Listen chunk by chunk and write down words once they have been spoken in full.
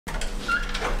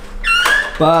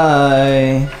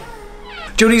Bye.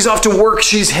 Jodi's off to work.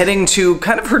 She's heading to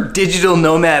kind of her digital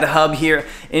nomad hub here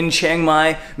in Chiang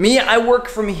Mai. Me, I work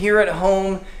from here at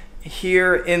home,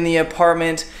 here in the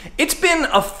apartment. It's been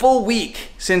a full week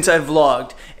since I've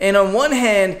vlogged. And on one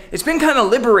hand, it's been kind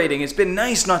of liberating. It's been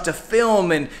nice not to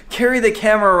film and carry the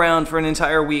camera around for an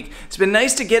entire week. It's been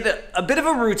nice to get a bit of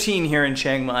a routine here in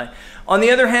Chiang Mai. On the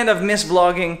other hand, I've missed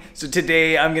vlogging, so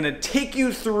today I'm gonna take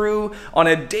you through on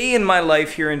a day in my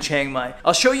life here in Chiang Mai.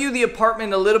 I'll show you the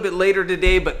apartment a little bit later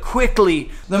today, but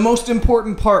quickly, the most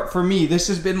important part for me, this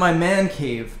has been my man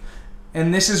cave.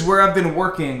 And this is where I've been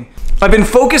working. I've been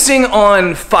focusing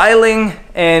on filing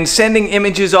and sending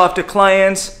images off to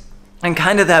clients and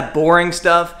kind of that boring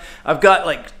stuff. I've got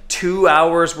like 2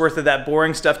 hours worth of that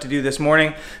boring stuff to do this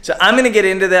morning. So I'm gonna get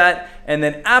into that. And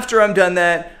then after I'm done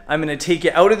that, I'm gonna take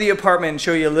you out of the apartment and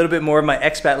show you a little bit more of my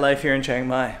expat life here in Chiang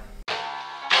Mai.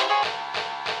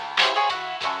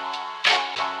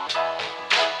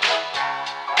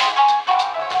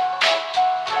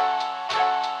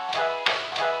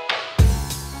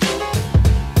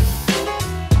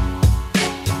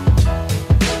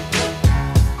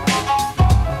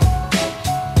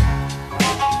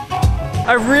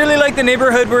 I really like the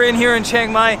neighborhood we're in here in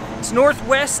Chiang Mai. It's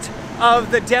northwest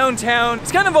of the downtown.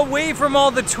 It's kind of away from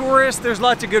all the tourists. There's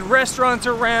lots of good restaurants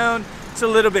around. It's a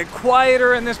little bit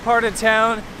quieter in this part of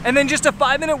town. And then just a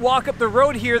 5-minute walk up the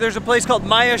road here, there's a place called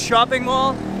Maya Shopping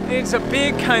Mall. And it's a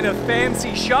big kind of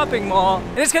fancy shopping mall.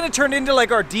 And it's kind of turned into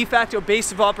like our de facto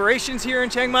base of operations here in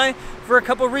Chiang Mai for a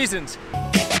couple reasons.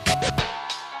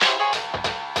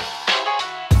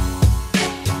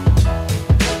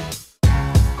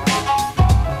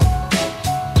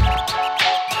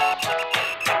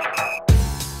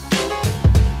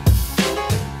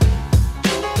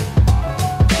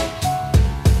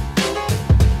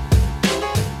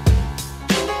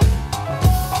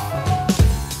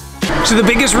 So the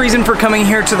biggest reason for coming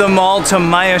here to the mall, to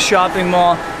Maya Shopping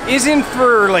Mall, isn't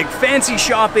for like fancy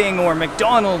shopping or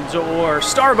McDonald's or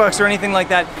Starbucks or anything like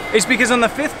that. It's because on the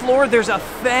 5th floor, there's a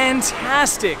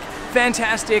fantastic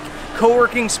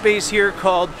co-working space here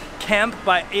called Camp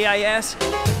by AIS.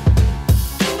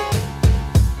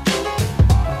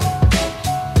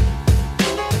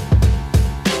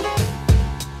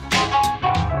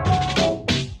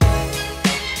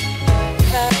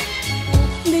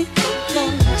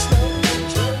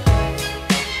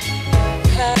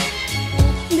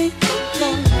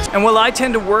 And while I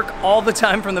tend to work all the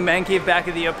time from the man cave back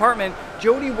of the apartment,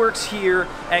 Jodi works here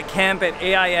at camp at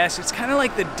AIS. It's kind of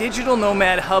like the digital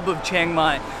nomad hub of Chiang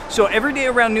Mai. So every day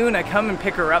around noon, I come and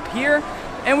pick her up here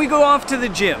and we go off to the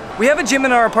gym. We have a gym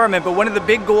in our apartment, but one of the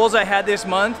big goals I had this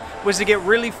month was to get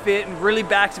really fit and really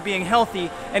back to being healthy.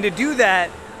 And to do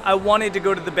that, I wanted to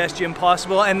go to the best gym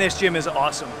possible, and this gym is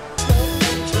awesome.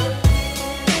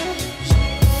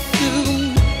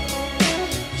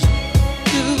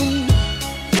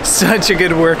 Such a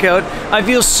good workout. I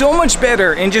feel so much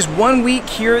better in just 1 week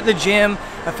here at the gym.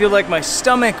 I feel like my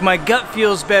stomach, my gut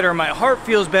feels better, my heart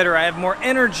feels better, I have more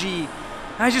energy.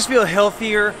 I just feel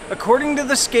healthier. According to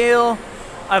the scale,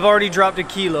 I've already dropped a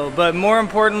kilo, but more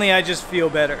importantly, I just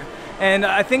feel better. And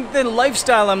I think the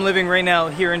lifestyle I'm living right now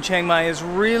here in Chiang Mai is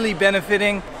really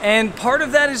benefiting, and part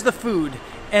of that is the food.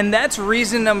 And that's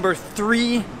reason number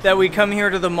 3 that we come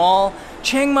here to the mall.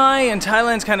 Chiang Mai and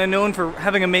Thailand's kind of known for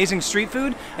having amazing street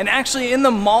food, and actually in the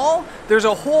mall there's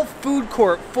a whole food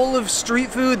court full of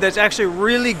street food that's actually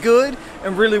really good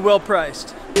and really well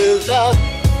priced. Can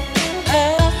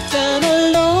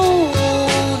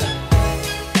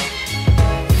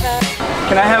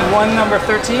I have one number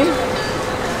 13?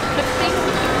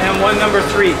 And one number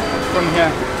 3 from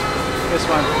here. This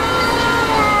one.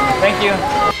 Thank you.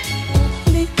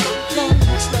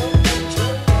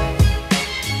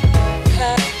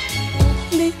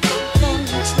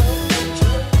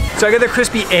 So I got the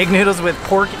crispy egg noodles with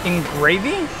pork and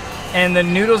gravy, and the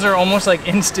noodles are almost like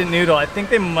instant noodle. I think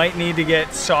they might need to get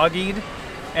soggied.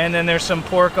 And then there's some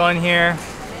pork on here.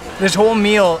 This whole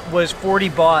meal was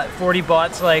 40 baht. 40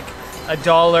 baht's like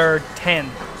 $1.10.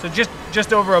 So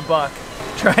just over $1.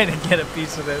 Try to get a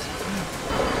piece of this.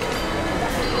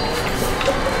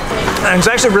 And it's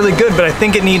actually really good, but I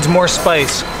think it needs more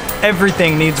spice.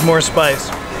 Everything needs more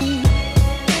spice.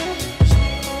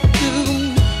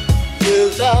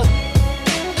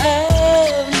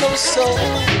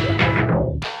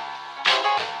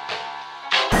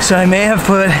 So I may have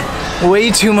put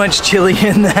way too much chili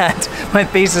in that. My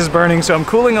face is burning, so I'm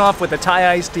cooling off with a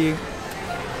Thai iced tea.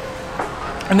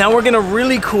 And now we're gonna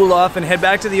really cool off and head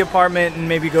back to the apartment and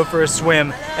maybe go for a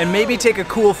swim and maybe take a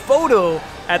cool photo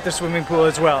at the swimming pool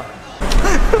as well.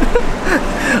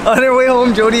 On our way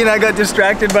home, Jody and I got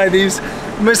distracted by these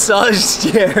massage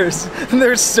chairs.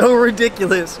 They're so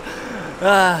ridiculous.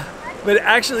 But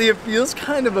actually it feels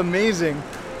kind of amazing.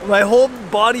 My whole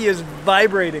body is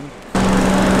vibrating.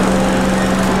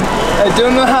 I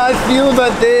don't know how I feel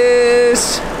about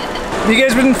this. If you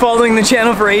guys been following the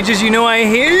channel for ages, you know I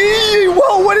hate.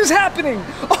 Whoa, what is happening?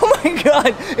 Oh my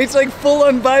God, it's like full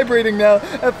on vibrating now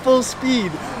at full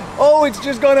speed. Oh, it's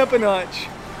just gone up a notch.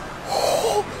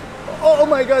 Oh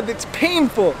my God, that's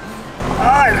painful.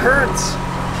 Ah, it hurts.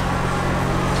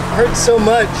 It hurts so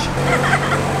much.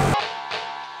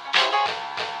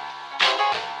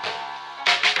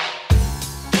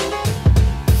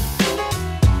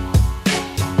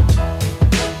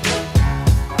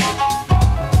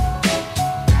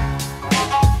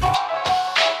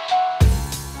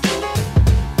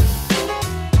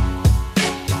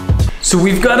 So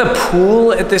we've got a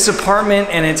pool at this apartment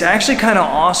and it's actually kind of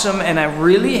awesome, and I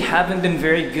really haven't been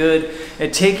very good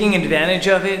at taking advantage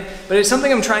of it, but it's something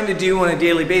I'm trying to do on a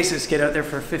daily basis. Get out there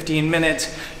for 15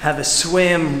 minutes, have a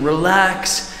swim,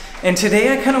 relax. And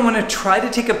today I kind of want to try to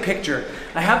take a picture.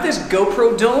 I have this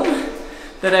GoPro dome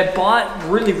that I bought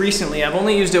really recently. I've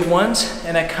only used it once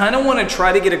and I kind of want to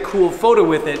try to get a cool photo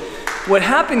with it. What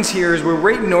happens here is we're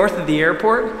right north of the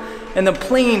airport, and the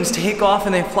planes take off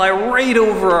and they fly right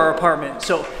over our apartment.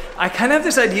 So I kind of have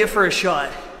this idea for a shot.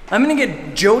 I'm gonna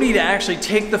get Jody to actually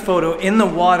take the photo in the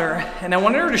water, and I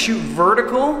wanted her to shoot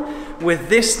vertical with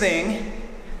this thing,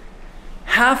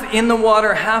 half in the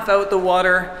water, half out the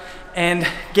water, and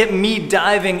get me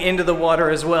diving into the water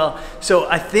as well. So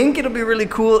I think it'll be really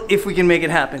cool if we can make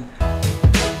it happen.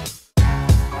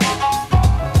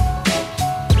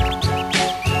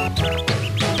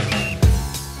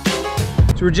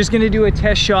 So we're just gonna do a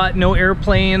test shot, no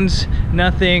airplanes,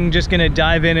 nothing, just gonna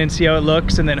dive in and see how it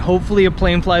looks, and then hopefully a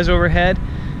plane flies overhead.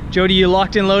 Jody, you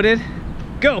locked and loaded?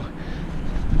 Go!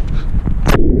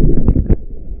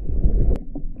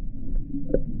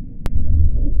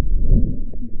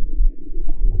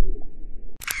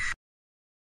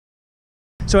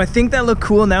 So I think that looked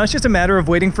cool. Now it's just a matter of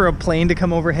waiting for a plane to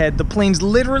come overhead. The planes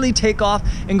literally take off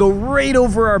and go right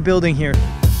over our building here.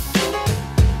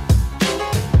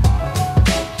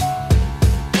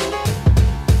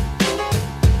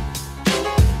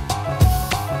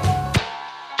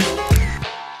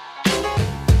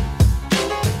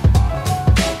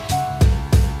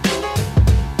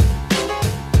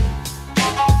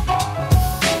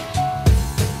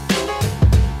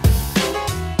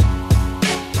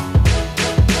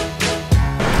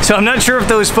 So I'm not sure if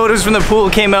those photos from the pool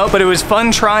came out, but it was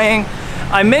fun trying.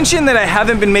 I mentioned that I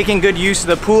haven't been making good use of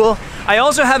the pool. I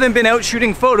also haven't been out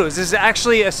shooting photos. This is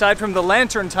actually, aside from the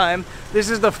lantern time, this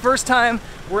is the first time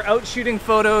we're out shooting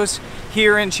photos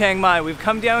here in Chiang Mai. We've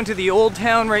come down to the old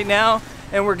town right now,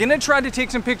 and we're gonna try to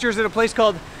take some pictures at a place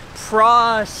called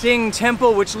Phra Sing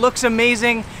Temple, which looks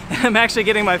amazing. And I'm actually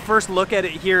getting my first look at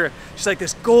it here. Just like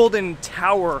this golden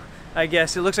tower, I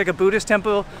guess. It looks like a Buddhist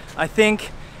temple, I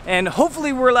think. And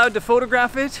hopefully we're allowed to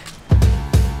photograph it.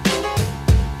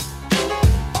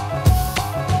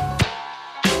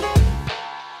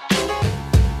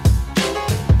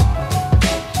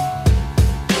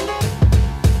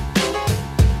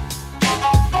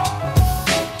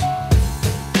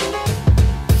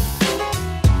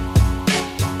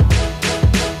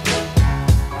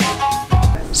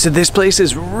 So this place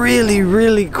is really,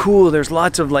 really cool. There's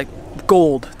lots of like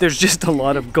gold. There's just a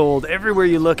lot of gold everywhere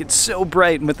you look. It's so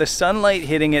bright, and with the sunlight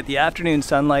hitting it, the afternoon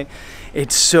sunlight,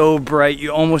 it's so bright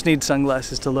you almost need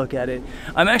sunglasses to look at it.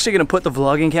 I'm actually going to put the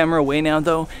vlogging camera away now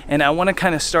though, and I want to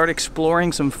kind of start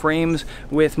exploring some frames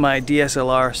with my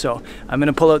DSLR. So I'm going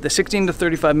to pull out the 16 to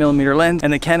 35mm lens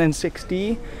and the Canon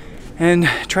 6D and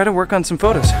try to work on some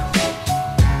photos.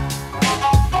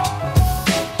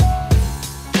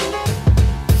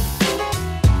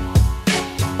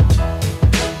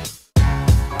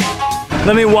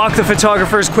 Let me walk the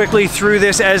photographers quickly through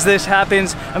this as this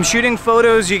happens. I'm shooting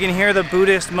photos. You can hear the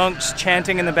Buddhist monks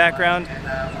chanting in the background.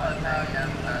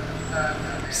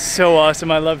 So awesome,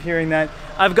 I love hearing that.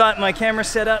 I've got my camera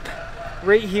set up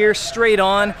right here, straight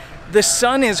on. The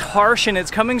sun is harsh and it's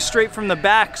coming straight from the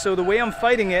back, so the way I'm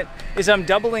fighting it is I'm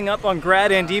doubling up on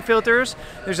grad ND filters.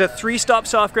 There's a 3-stop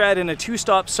soft grad and a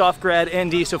 2-stop soft grad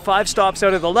ND, so 5 stops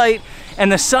out of the light,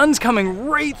 and the sun's coming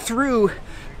right through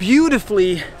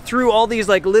beautifully through all these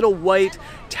like little white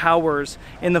towers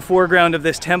in the foreground of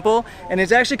this temple, and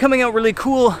it's actually coming out really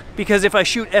cool because if I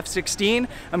shoot f/16,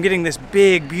 I'm getting this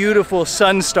big beautiful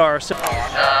sun star. So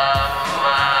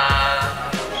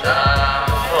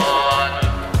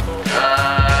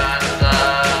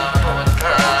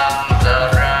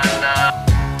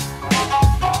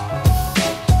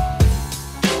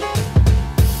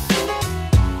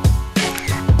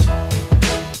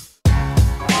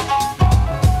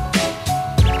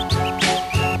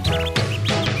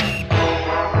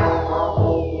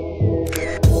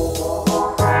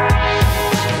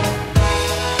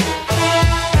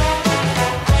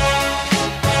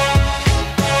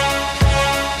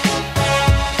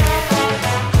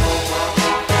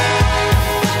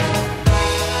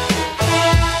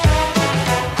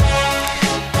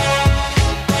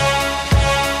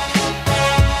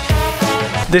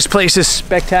This place is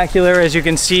spectacular. As you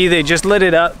can see, they just lit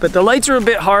it up, but the lights are a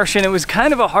bit harsh and it was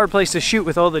kind of a hard place to shoot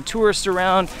with all the tourists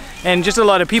around and just a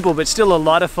lot of people, but still a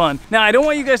lot of fun. Now, I don't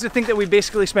want you guys to think that we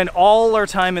basically spend all our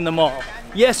time in the mall.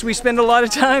 Yes, we spend a lot of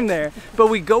time there, but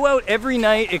we go out every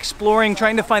night exploring,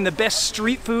 trying to find the best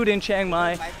street food in Chiang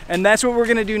Mai, and that's what we're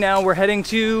gonna do now. We're heading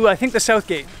to, I think, the South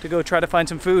Gate to go try to find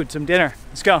some food, some dinner.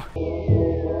 Let's go.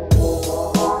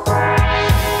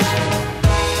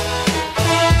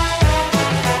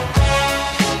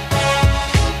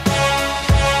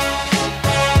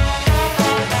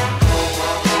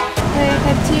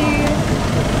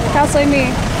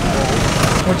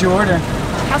 What'd you order?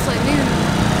 Khao soi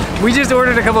mu. We just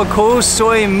ordered a couple of ko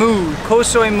soi mu. Ko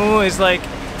soi mu is like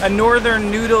a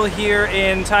northern noodle here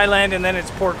in Thailand, and then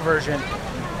it's pork version.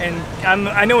 And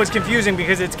I know it's confusing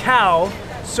because it's cow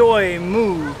soy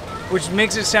mu, which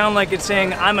makes it sound like it's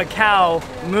saying I'm a cow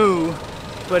moo,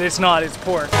 but it's not, it's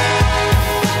pork.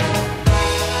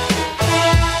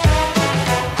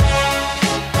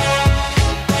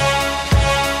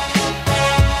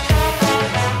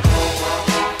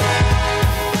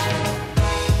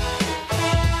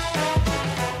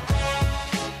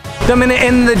 I'm gonna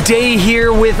end the day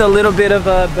here with a little bit of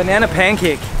a banana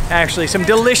pancake, actually. Some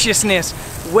deliciousness,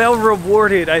 well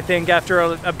rewarded, I think, after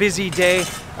a busy day.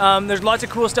 There's lots of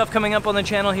cool stuff coming up on the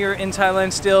channel here in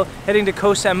Thailand still. Heading to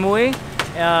Koh Samui,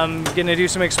 gonna do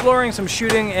some exploring, some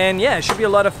shooting, and yeah, it should be a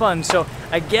lot of fun. So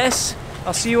I guess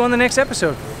I'll see you on the next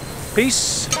episode.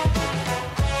 Peace.